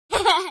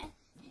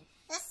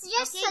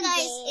just okay, a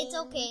guys, game. it's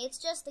okay. It's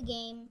just a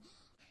game.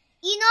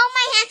 You know,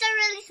 my hands are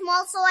really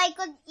small, so I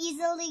could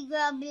easily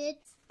grab it.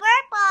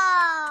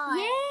 Purple!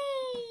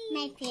 Yay!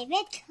 My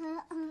favorite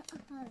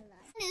color.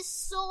 It's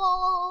so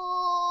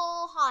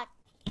hot.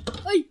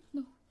 Ay,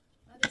 no.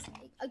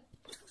 Ay.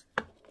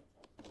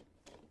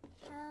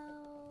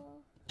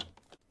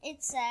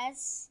 It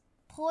says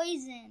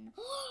poison.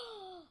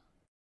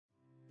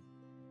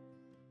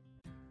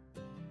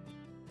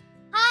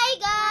 Hi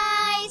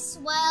guys!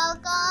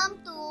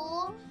 Welcome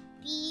to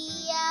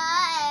Pia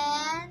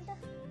and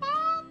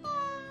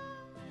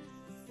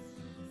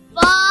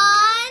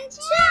Fun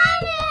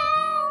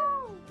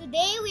Channel!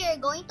 Today we are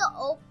going to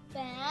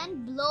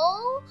open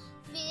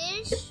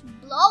Blowfish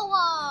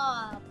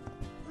Blowup.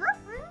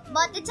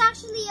 But it's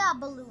actually a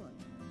balloon.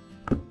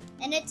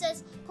 And it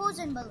says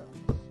poison balloon.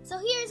 So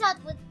here's how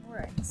it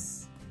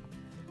works.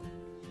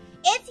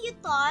 If you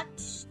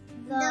touch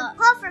The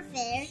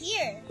pufferfish.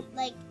 here,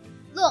 like,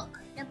 look,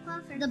 The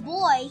pufferfish. the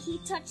boy, he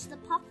touched the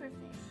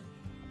pufferfish.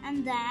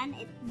 And then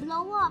it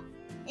blow up.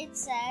 It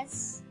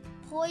says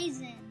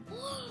poison.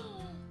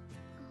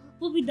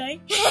 Will we die?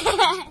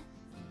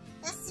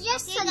 That's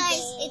just Okay a guys,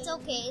 game. it's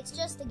okay. It's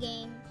just a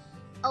game.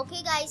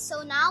 Okay guys,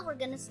 so now we're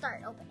gonna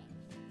start opening.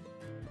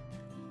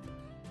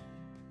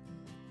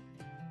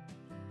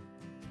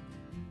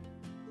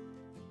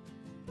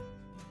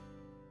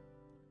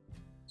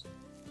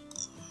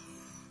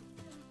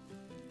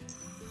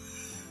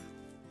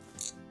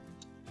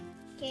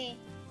 Okay.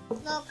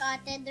 Look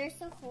at it, there's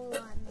a hole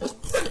on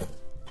it.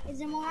 Is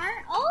there more?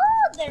 Oh,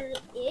 there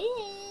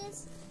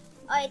is.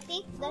 Oh, I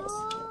think that's...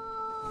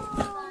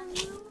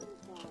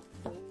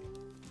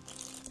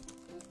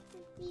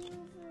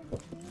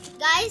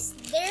 Guys,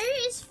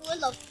 there is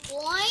full of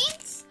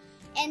coins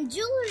and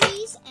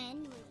jewelries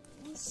and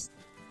rings.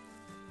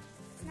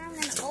 Now I'm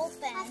gonna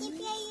open. Ate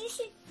Pia, you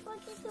should put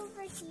it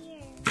over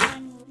here.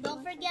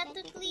 Don't forget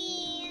to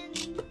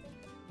clean.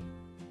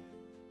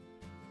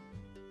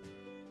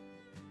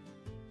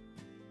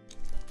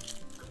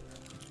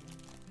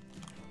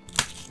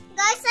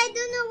 Guys, I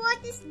don't know what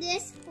is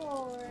this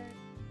for.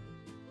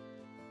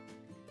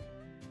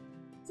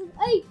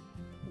 Hey,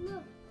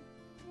 look.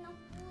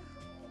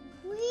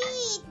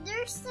 Wait,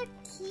 there's a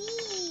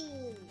key.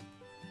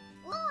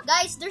 Look,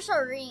 Guys, there's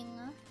a ring.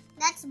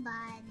 that's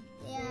bad.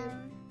 Yeah.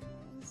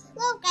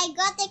 Look, I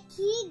got a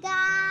key,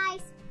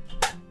 guys.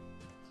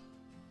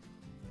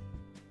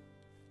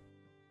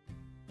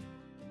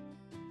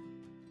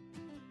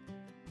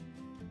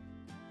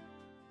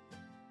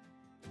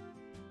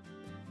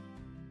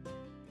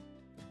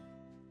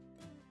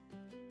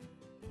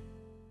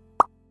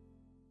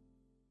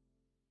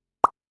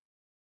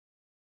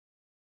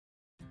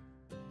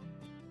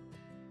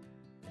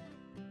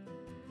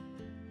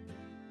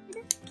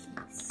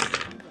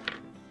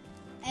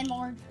 And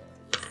more.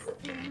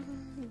 Yeah,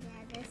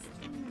 there's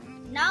too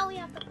many. Now we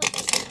have to put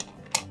this.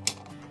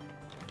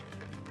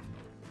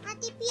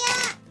 Ate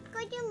Pia,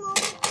 could you move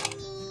it to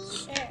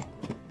me? Sure.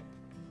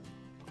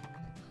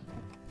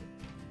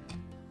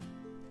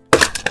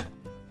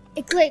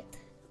 It clicked.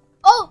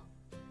 Oh!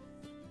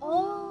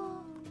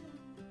 Oh!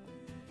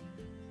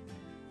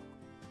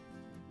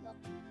 Look.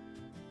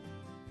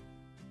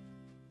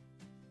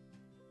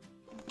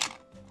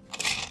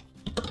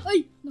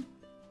 Ay! No.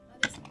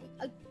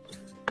 Ay.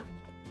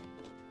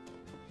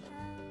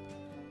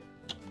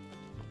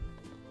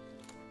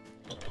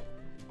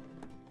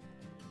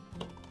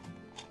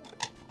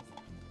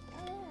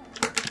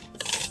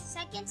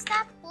 Second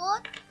step,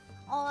 put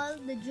all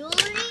the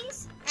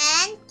jewelries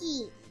And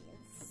keys.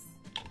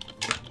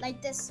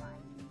 like this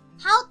one.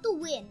 How to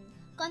win.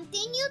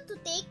 Continue to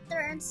take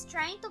turns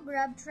trying to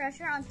grab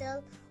treasure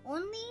until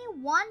only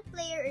one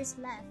player is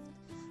left.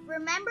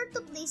 Remember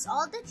to place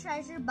all the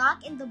treasure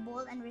back in the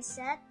bowl and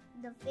reset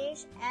the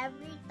fish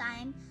every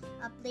time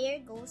a player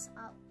goes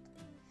out.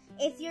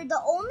 If you're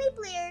the only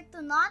player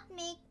to not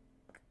make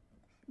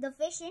the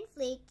fish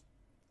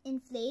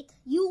inflate,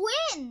 you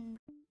win!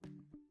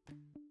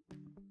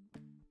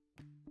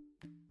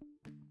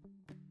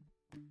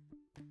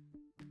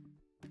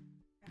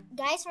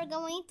 Guys, we're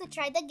going to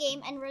try the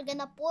game and we're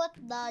gonna put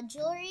the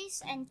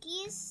jewelries and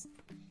keys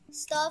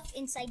stuff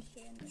inside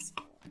here in this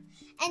bowl.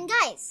 And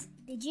guys,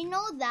 did you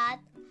know that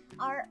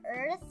our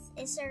Earth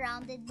is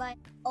surrounded by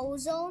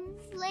ozone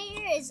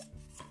layer is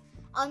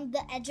on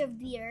the edge of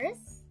the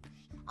Earth?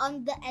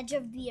 On the edge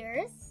of the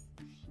Earth.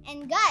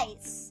 And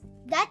guys,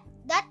 that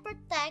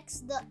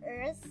protects the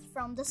Earth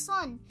from the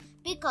sun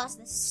because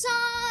the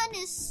sun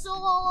is so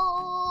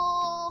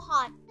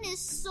hot.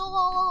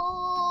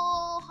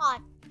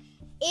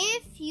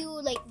 If you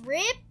like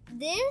rip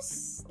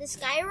this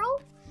gyro,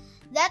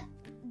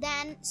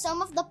 then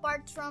some of the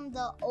parts from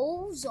the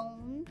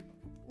ozone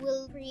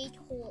will create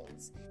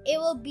holes. It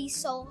will be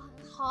so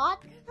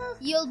hot,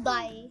 you'll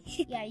die.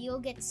 Yeah, you'll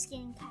get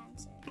skin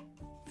cancer.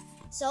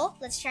 So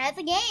let's try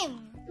the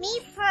game. Me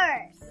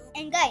first.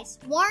 And guys,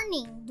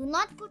 warning: do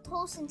not put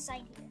holes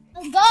inside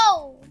here.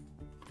 Go.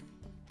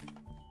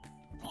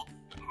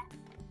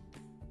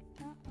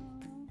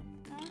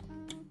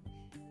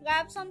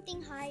 Grab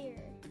something higher.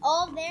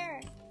 Oh,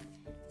 there.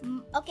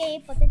 Okay,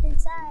 put it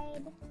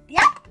inside.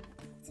 Yeah.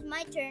 It's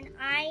my turn.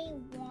 I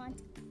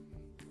want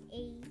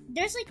a...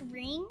 There's like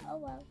ring. Oh,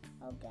 well.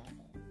 I'll grab it.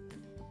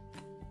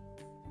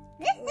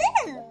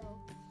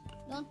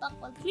 Don't talk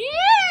about it.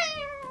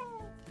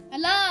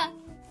 Hala!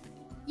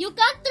 You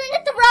can't turn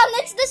it around.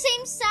 It's the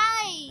same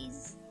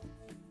size.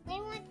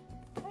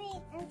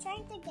 Wait, I'm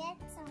trying to get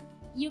some.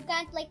 You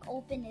can't like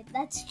open it.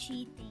 That's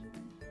cheating.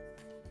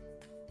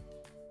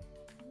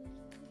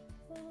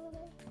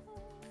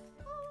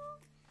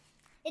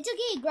 It's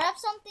okay. Grab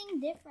something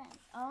different.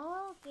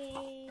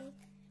 Okay.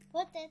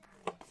 Put it.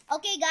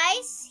 Okay,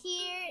 guys.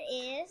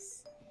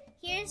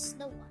 Here's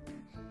the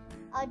one.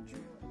 A jewel.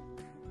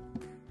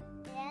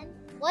 And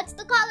what's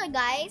the color,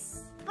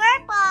 guys?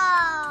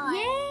 Purple.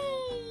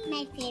 Yay!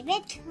 My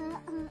favorite.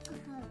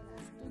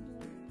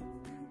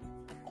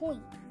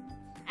 Coin.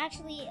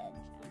 Actually,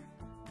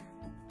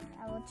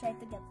 I will try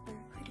to get two.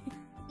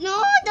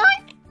 No,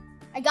 don't.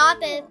 I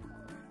got it.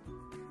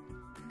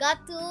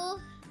 Got two.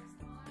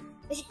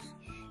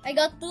 I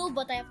got two,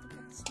 but I have to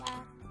put this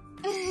back.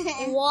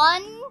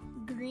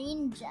 One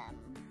green gem.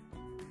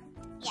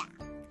 Yeah.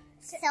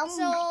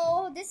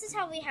 So this is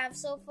how we have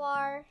so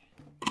far.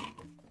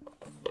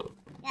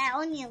 Yeah,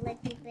 only a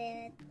little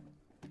bit.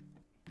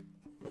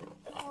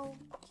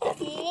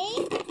 Okay.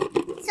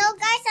 So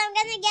guys, I'm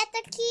gonna get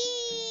the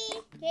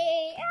key.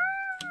 Okay.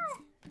 Ah!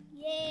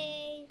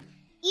 Yay.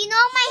 You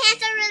know my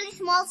hands are really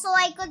small, so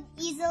I could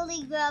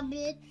easily grab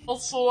it.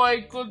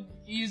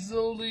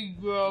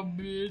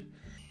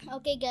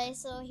 Okay,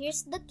 guys. So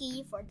here's the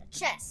key for the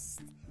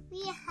chest.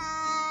 We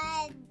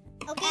had.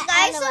 Okay,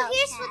 guys. So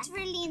here's what's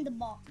really in the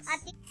box.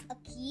 A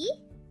key,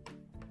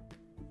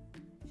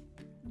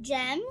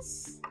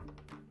 gems,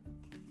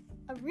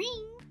 a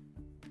ring,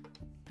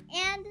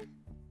 and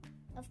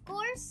of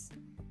course,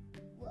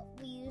 what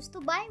we used to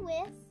buy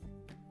with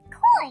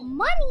coin,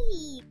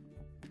 money.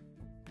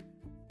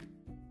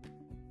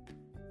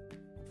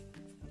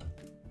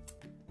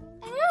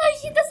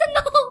 She doesn't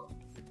know.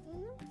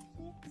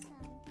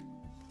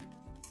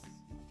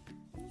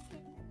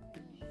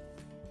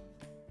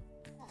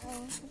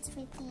 Uh-oh, it's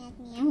facing at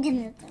me. I'm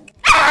gonna throw it.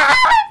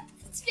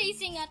 It's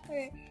facing at her.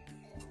 Yay!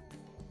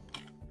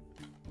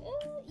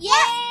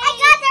 Yes, I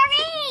got the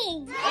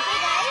ring! Okay,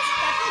 guys,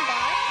 that we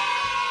got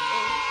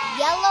a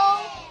yellow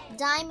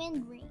diamond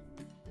ring.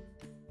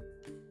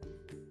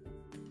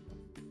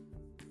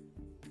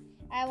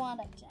 I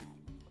want a gem.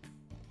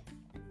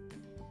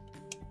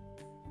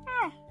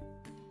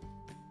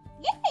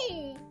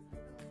 Yay!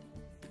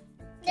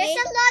 There's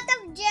a lot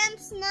of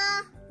gems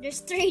now. There's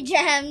 3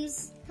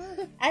 gems,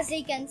 as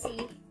you can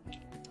see.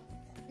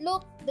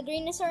 Look, the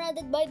green is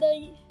surrounded by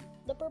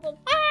the purple.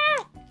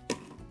 Ah!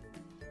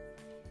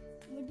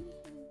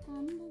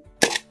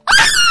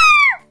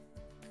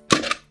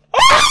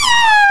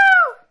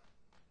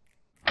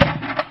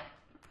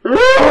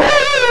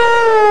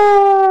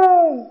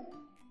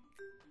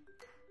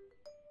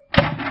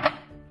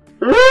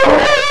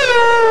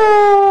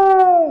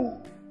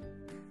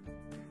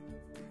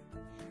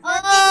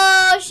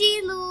 Oh,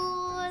 she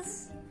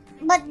lose.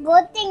 But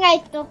good thing I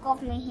took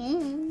off my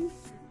hands.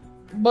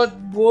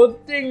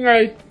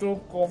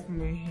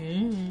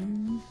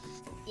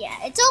 Yeah,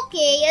 it's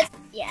okay.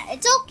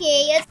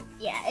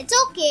 It's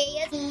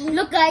okay.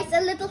 Look, guys,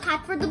 a little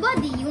hat for the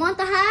body. You want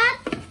the hat?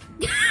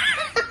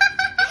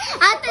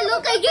 Ate,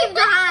 look, I gave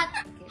the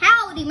hat.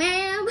 Howdy,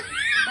 ma'am.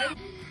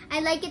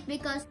 I like it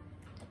because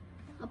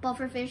a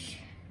puffer fish.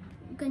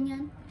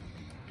 Ganyan.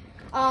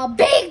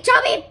 Big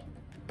chubby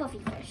puffy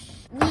fish.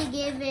 We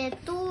give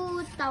it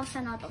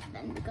 2,000 out of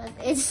 10 because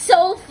it's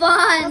so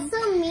fun.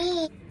 Also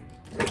me.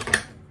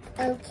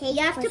 Okay,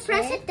 You have to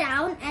press it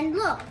down and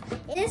look,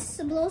 this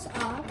blows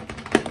up.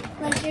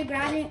 Like you're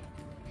grabbing,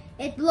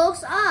 it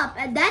blows up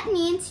and that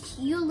means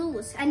you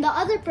lose and the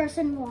other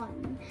person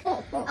won.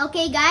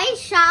 Okay guys,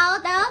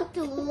 shout out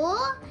to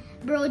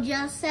Bro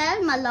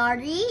Josel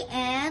Mallory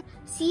and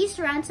Sis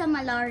Ransom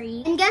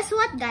Mallory. And guess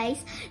what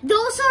guys,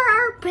 those are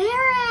our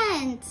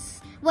parents.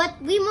 What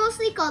we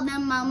mostly call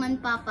them mom and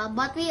papa,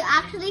 but we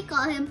actually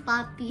call him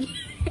papi.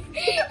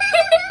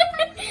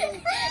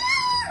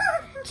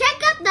 Check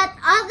out that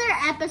other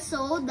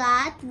episode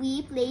that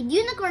we played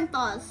Unicorn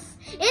Toss.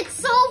 It's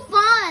so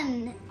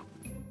fun!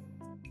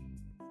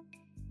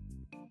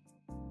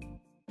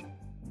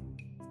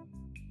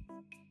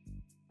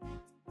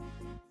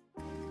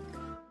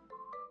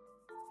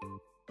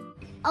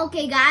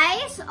 Okay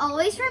guys,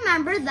 always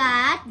remember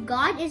that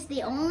God is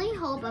the only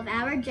hope of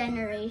our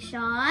generation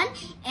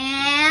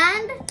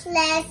and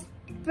let's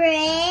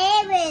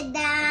pray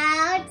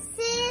without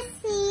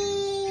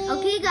ceasing.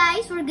 okay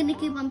guys, we're gonna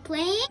keep on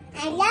playing.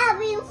 I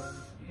love you.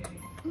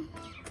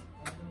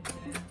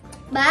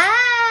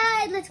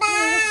 Bye! Let's go.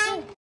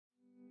 Bye.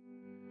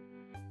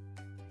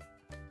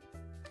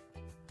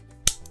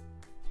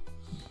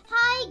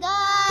 Hi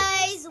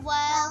guys!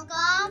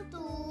 Welcome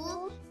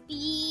to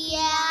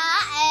Pia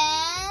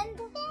and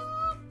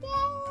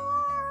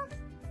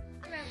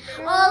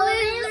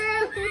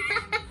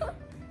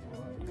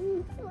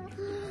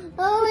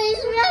always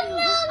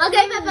remember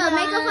Okay, Peppa,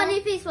 make a funny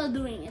face while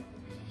doing it.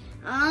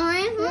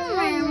 I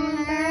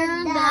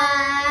remember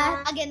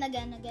that. Again.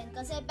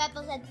 Kasi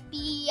Peppa said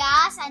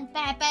Pias and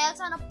Pepels.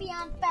 Ano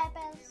Pias and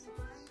Pepels?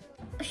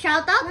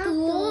 Shout out to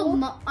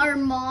our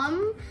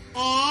mom.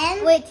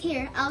 And wait,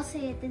 here, I'll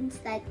say it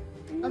instead.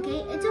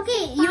 Okay, it's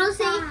okay. You'll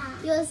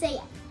say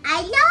I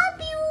love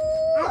you.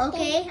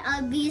 Okay,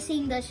 I'll be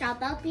saying the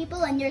shout out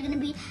people, and you're gonna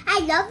be I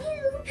love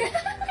you.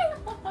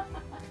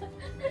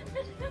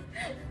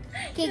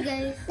 Okay,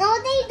 guys. no,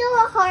 they do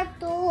a heart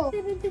too. No,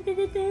 they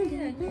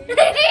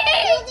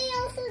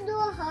also do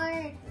a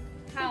heart.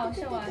 How?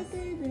 Show us.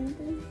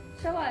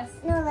 Show us.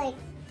 No, like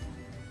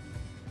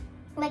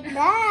No,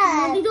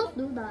 that. they don't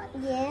do that.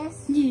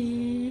 Yes.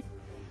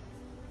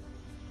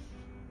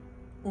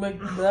 Like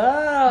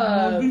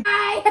that.